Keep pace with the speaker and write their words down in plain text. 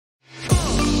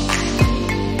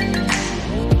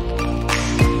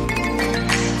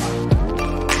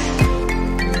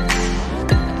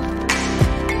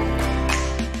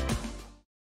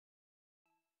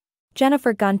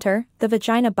Jennifer Gunter, The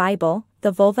Vagina Bible,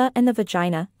 The Vulva and the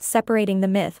Vagina, Separating the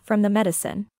Myth from the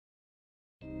Medicine.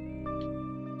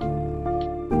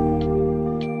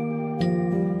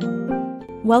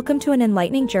 Welcome to an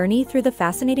enlightening journey through the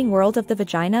fascinating world of the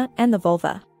vagina and the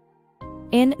vulva.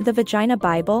 In The Vagina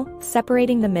Bible,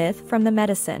 Separating the Myth from the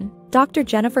Medicine, Dr.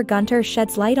 Jennifer Gunter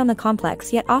sheds light on the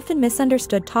complex yet often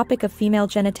misunderstood topic of female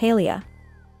genitalia.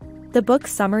 The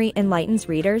book's summary enlightens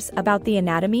readers about the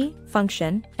anatomy,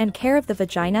 function, and care of the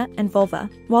vagina and vulva,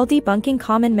 while debunking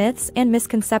common myths and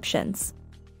misconceptions.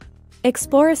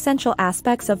 Explore essential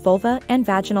aspects of vulva and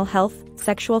vaginal health,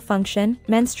 sexual function,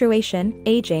 menstruation,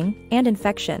 aging, and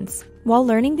infections, while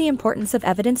learning the importance of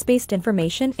evidence-based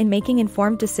information in making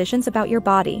informed decisions about your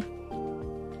body.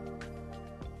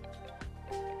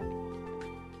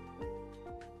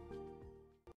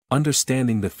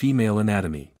 Understanding the female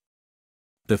anatomy.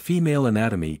 The female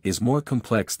anatomy is more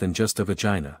complex than just a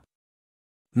vagina.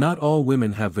 Not all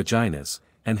women have vaginas,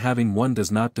 and having one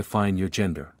does not define your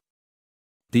gender.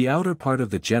 The outer part of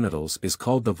the genitals is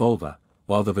called the vulva,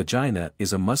 while the vagina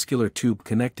is a muscular tube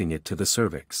connecting it to the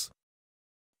cervix.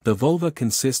 The vulva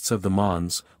consists of the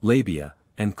mons, labia,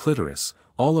 and clitoris,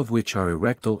 all of which are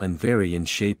erectile and vary in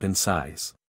shape and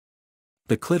size.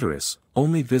 The clitoris,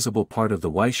 only visible part of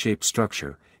the Y-shaped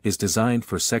structure, is designed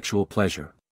for sexual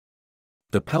pleasure.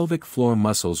 The pelvic floor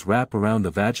muscles wrap around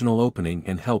the vaginal opening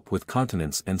and help with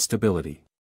continence and stability.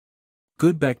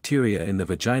 Good bacteria in the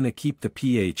vagina keep the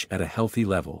pH at a healthy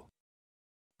level.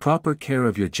 Proper care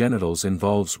of your genitals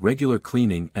involves regular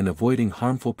cleaning and avoiding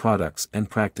harmful products and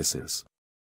practices.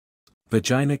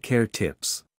 Vagina care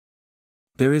tips.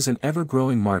 There is an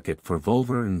ever-growing market for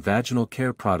vulvar and vaginal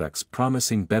care products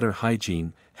promising better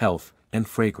hygiene, health, and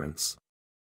fragrance.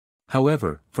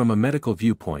 However, from a medical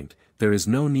viewpoint, there is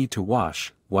no need to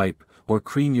wash, wipe, or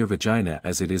clean your vagina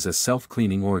as it is a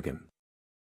self-cleaning organ.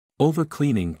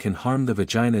 Over-cleaning can harm the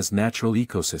vagina's natural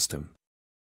ecosystem.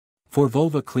 For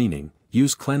vulva cleaning,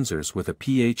 use cleansers with a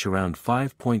pH around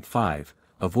 5.5,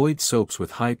 avoid soaps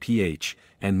with high pH,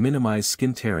 and minimize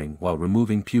skin tearing while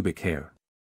removing pubic hair.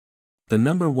 The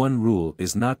number one rule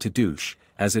is not to douche,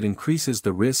 as it increases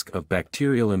the risk of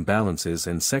bacterial imbalances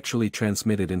and sexually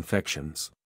transmitted infections.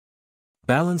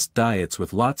 Balanced diets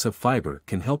with lots of fiber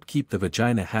can help keep the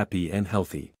vagina happy and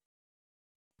healthy.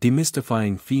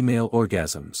 Demystifying female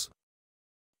orgasms.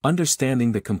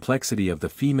 Understanding the complexity of the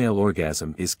female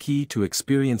orgasm is key to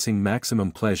experiencing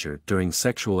maximum pleasure during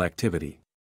sexual activity.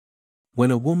 When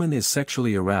a woman is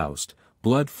sexually aroused,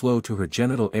 blood flow to her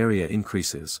genital area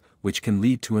increases, which can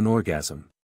lead to an orgasm.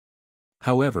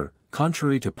 However,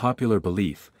 contrary to popular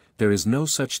belief, there is no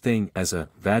such thing as a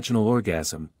vaginal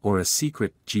orgasm or a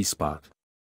secret G-spot.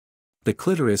 The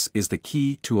clitoris is the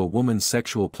key to a woman's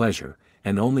sexual pleasure,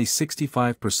 and only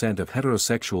 65% of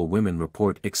heterosexual women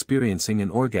report experiencing an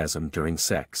orgasm during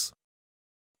sex.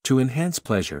 To enhance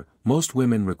pleasure, most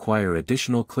women require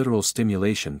additional clitoral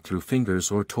stimulation through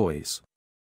fingers or toys.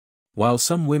 While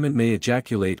some women may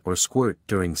ejaculate or squirt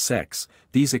during sex,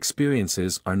 these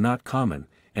experiences are not common,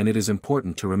 and it is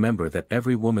important to remember that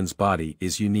every woman's body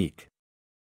is unique.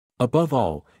 Above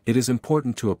all, it is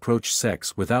important to approach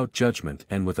sex without judgment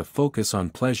and with a focus on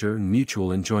pleasure and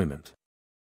mutual enjoyment.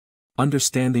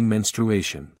 Understanding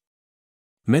menstruation.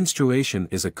 Menstruation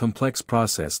is a complex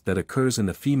process that occurs in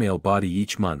the female body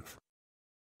each month.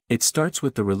 It starts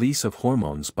with the release of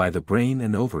hormones by the brain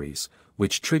and ovaries,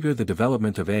 which trigger the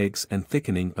development of eggs and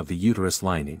thickening of the uterus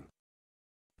lining.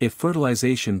 If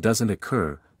fertilization doesn't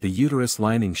occur, the uterus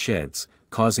lining sheds,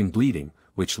 causing bleeding,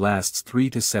 which lasts 3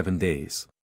 to 7 days.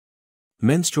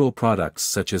 Menstrual products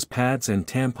such as pads and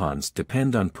tampons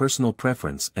depend on personal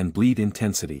preference and bleed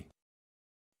intensity.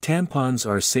 Tampons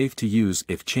are safe to use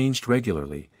if changed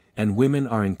regularly, and women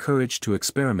are encouraged to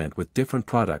experiment with different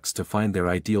products to find their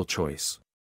ideal choice.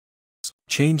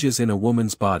 Changes in a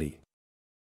woman's body.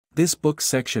 This book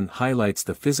section highlights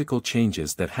the physical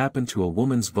changes that happen to a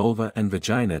woman's vulva and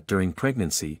vagina during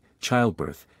pregnancy,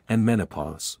 childbirth, and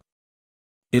menopause.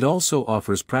 It also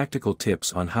offers practical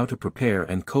tips on how to prepare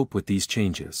and cope with these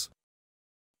changes.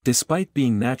 Despite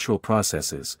being natural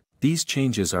processes, these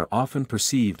changes are often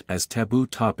perceived as taboo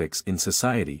topics in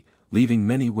society, leaving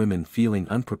many women feeling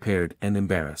unprepared and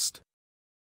embarrassed.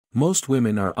 Most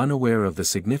women are unaware of the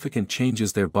significant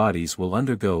changes their bodies will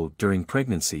undergo during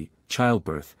pregnancy,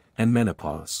 childbirth, and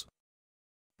menopause.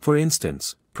 For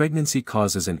instance, pregnancy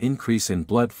causes an increase in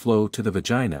blood flow to the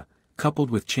vagina, coupled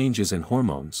with changes in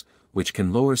hormones, which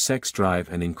can lower sex drive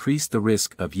and increase the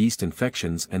risk of yeast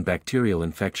infections and bacterial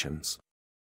infections.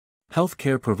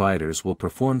 Healthcare providers will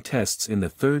perform tests in the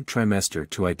third trimester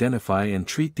to identify and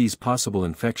treat these possible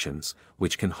infections,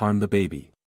 which can harm the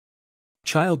baby.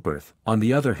 Childbirth, on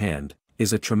the other hand,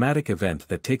 is a traumatic event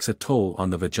that takes a toll on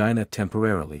the vagina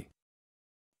temporarily.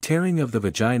 Tearing of the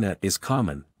vagina is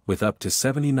common, with up to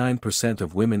 79%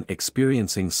 of women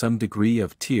experiencing some degree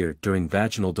of tear during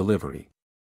vaginal delivery.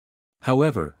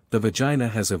 However, the vagina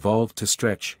has evolved to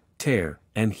stretch, tear,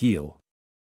 and heal.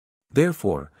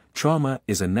 Therefore, trauma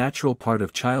is a natural part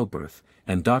of childbirth,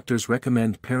 and doctors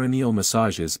recommend perineal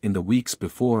massages in the weeks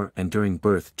before and during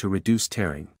birth to reduce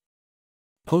tearing.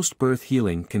 Post-birth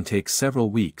healing can take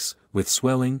several weeks, with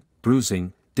swelling,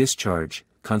 bruising, discharge,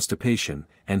 constipation,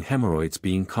 and hemorrhoids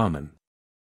being common.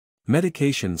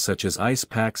 Medications such as ice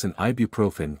packs and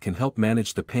ibuprofen can help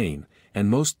manage the pain, and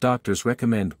most doctors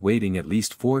recommend waiting at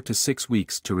least 4 to 6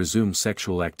 weeks to resume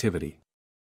sexual activity.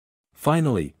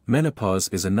 Finally, menopause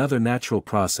is another natural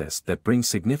process that brings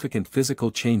significant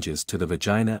physical changes to the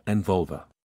vagina and vulva.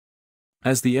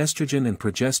 As the estrogen and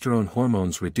progesterone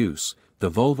hormones reduce, the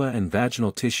vulva and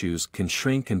vaginal tissues can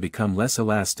shrink and become less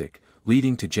elastic,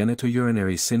 leading to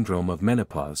genitourinary syndrome of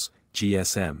menopause,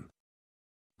 GSM.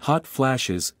 Hot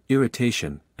flashes,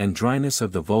 irritation, and dryness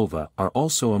of the vulva are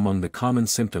also among the common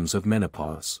symptoms of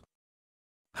menopause.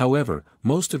 However,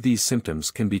 most of these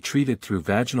symptoms can be treated through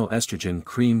vaginal estrogen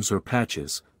creams or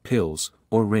patches, pills,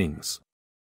 or rings.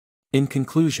 In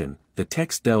conclusion, the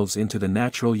text delves into the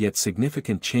natural yet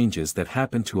significant changes that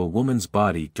happen to a woman's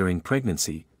body during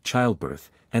pregnancy,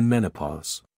 childbirth, and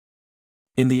menopause.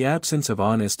 In the absence of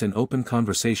honest and open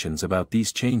conversations about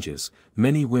these changes,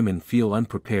 many women feel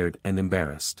unprepared and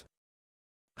embarrassed.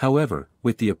 However,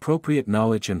 with the appropriate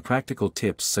knowledge and practical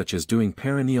tips such as doing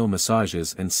perineal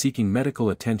massages and seeking medical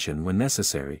attention when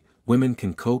necessary, women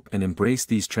can cope and embrace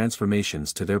these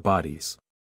transformations to their bodies.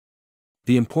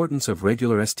 The importance of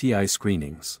regular STI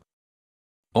screenings.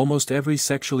 Almost every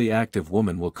sexually active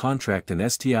woman will contract an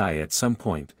STI at some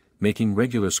point, making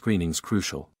regular screenings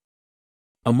crucial.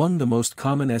 Among the most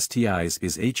common STIs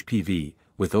is HPV,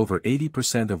 with over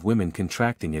 80% of women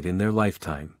contracting it in their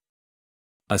lifetime.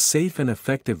 A safe and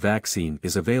effective vaccine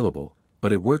is available,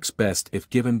 but it works best if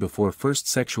given before first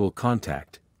sexual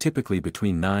contact, typically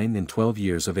between 9 and 12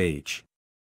 years of age.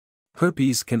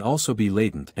 Herpes can also be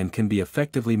latent and can be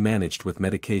effectively managed with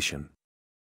medication.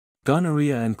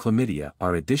 Gonorrhea and chlamydia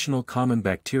are additional common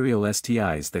bacterial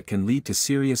STIs that can lead to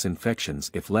serious infections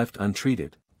if left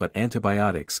untreated, but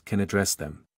antibiotics can address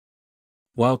them.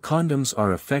 While condoms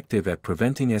are effective at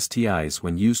preventing STIs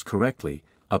when used correctly,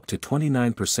 up to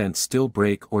 29% still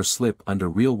break or slip under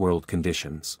real-world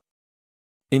conditions.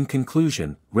 In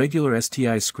conclusion, regular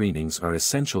STI screenings are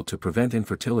essential to prevent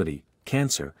infertility,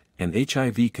 cancer, and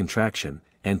HIV contraction,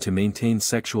 and to maintain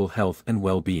sexual health and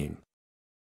well-being.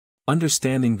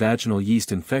 Understanding vaginal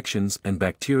yeast infections and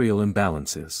bacterial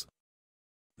imbalances.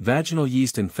 Vaginal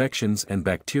yeast infections and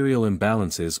bacterial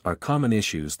imbalances are common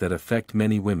issues that affect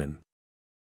many women.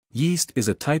 Yeast is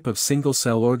a type of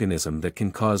single-cell organism that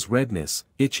can cause redness,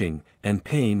 itching, and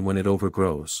pain when it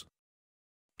overgrows.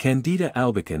 Candida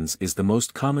albicans is the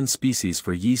most common species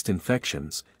for yeast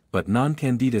infections, but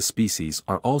non-Candida species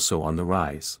are also on the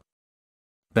rise.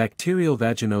 Bacterial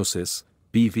vaginosis,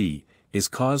 BV, is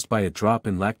caused by a drop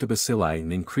in lactobacilli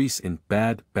and increase in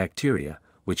bad bacteria,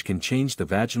 which can change the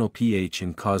vaginal pH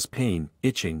and cause pain,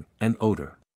 itching, and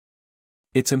odor.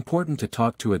 It's important to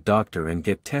talk to a doctor and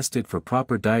get tested for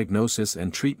proper diagnosis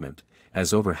and treatment,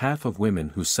 as over half of women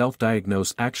who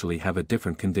self-diagnose actually have a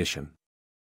different condition.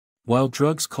 While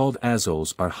drugs called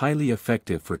azoles are highly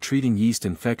effective for treating yeast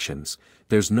infections,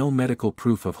 there's no medical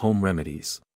proof of home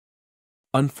remedies.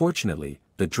 Unfortunately,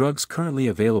 the drugs currently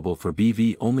available for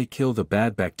BV only kill the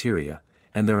bad bacteria,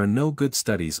 and there are no good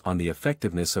studies on the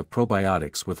effectiveness of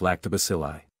probiotics with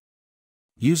lactobacilli.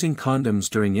 Using condoms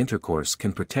during intercourse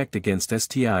can protect against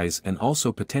STIs and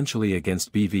also potentially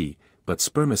against BV, but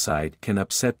spermicide can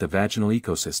upset the vaginal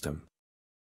ecosystem.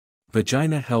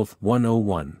 Vagina Health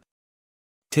 101.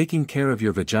 Taking care of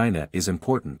your vagina is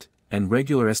important, and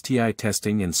regular STI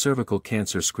testing and cervical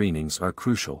cancer screenings are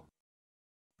crucial.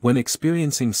 When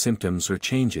experiencing symptoms or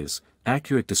changes,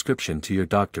 accurate description to your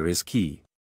doctor is key.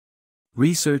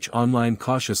 Research online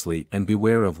cautiously and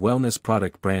beware of wellness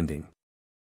product branding.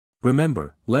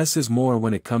 Remember, less is more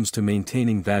when it comes to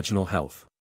maintaining vaginal health.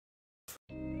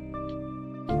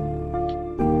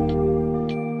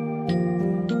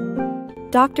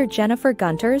 Dr. Jennifer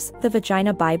Gunter's The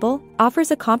Vagina Bible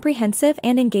offers a comprehensive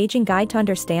and engaging guide to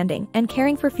understanding and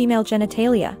caring for female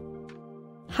genitalia.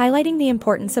 Highlighting the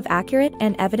importance of accurate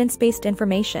and evidence-based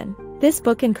information, this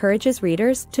book encourages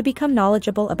readers to become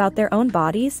knowledgeable about their own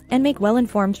bodies and make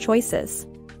well-informed choices.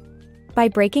 By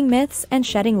breaking myths and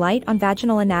shedding light on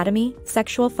vaginal anatomy,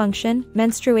 sexual function,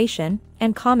 menstruation,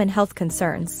 and common health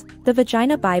concerns. The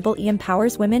Vagina Bible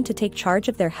empowers women to take charge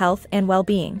of their health and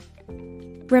well-being.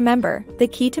 Remember, the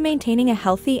key to maintaining a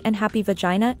healthy and happy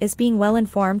vagina is being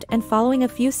well-informed and following a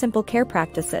few simple care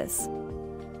practices.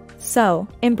 So,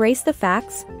 embrace the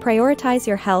facts, prioritize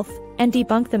your health, and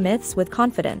debunk the myths with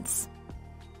confidence.